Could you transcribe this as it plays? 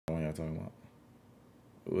y'all talking about?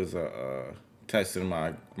 It was a testing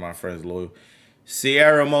my friend's loyal.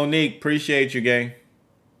 Sierra Monique, appreciate you, gang.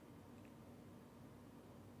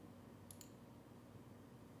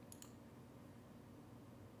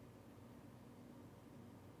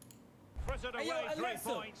 Hey, yo,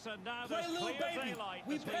 Alexa, play Lil Baby.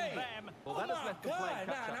 We pay. Well, that has left the play catch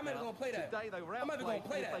up. I'm not even going to play that. Today they were out playing.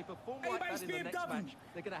 If they perform like that in the next match,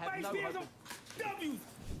 they're going to have no hope. W's.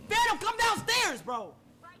 Fanum, come downstairs, bro.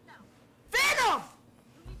 Right now. Fanum!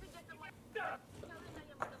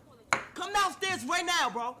 Come downstairs right now,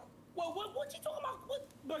 bro. Well, what you talking about? What?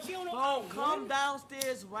 But she don't know. Bro, come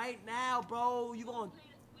downstairs right now, bro. You gonna...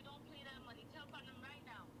 We don't play that money. Tell Fanum right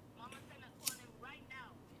now. Mama Cenat calling him right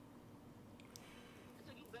now.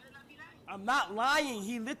 So you better not be lying. I'm not lying.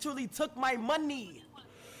 He literally took my money.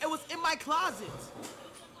 It was in my closet.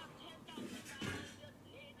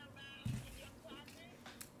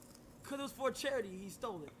 Because it was for charity. He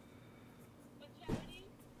stole it. For charity?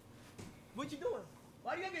 What you doing?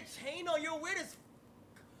 Why you have your chain on? You're weird as...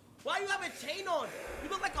 Why you have a chain on? You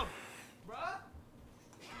look like a... Bruh?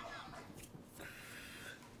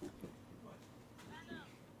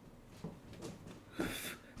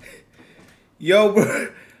 Yo,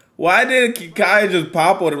 bro. Why did Kai just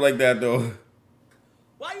pop on him like that, though?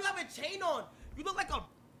 Why you have a chain on? You look like a...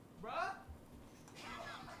 Bruh?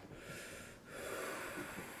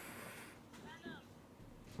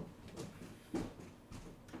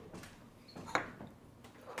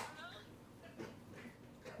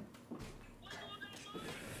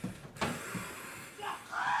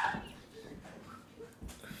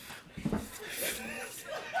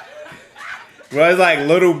 Bro, it's like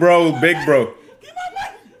little bro, big bro. Give my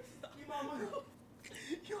money! Give my money.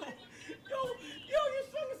 Yo, you're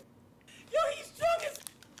strong as... Yo, he's strong as...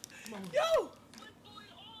 Yo! What's going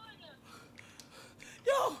on?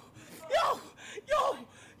 Yo!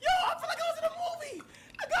 I feel like I was in a movie!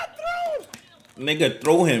 I got thrown! Nigga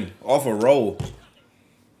threw him off a roll.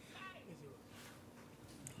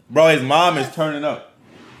 Bro, his mom is turning up.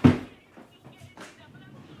 How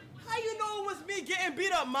you know it was me getting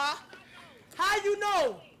beat up, Ma? How you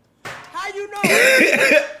know? How you know?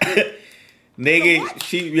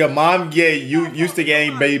 Nigga, your mom get you used to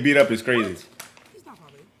getting baby beat up is crazy. He's not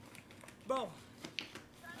my baby. Bro.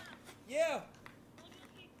 Yeah.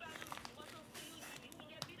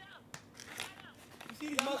 You see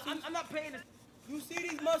these muscles? I'm not paying this. You see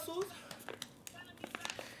these muscles?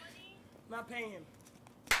 I'm not paying him.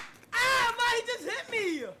 Ah, Ma, he just hit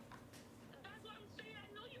me! That's what I'm saying. I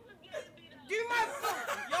know you were getting beat up. Give me my phone.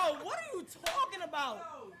 Yo, what are you talking about?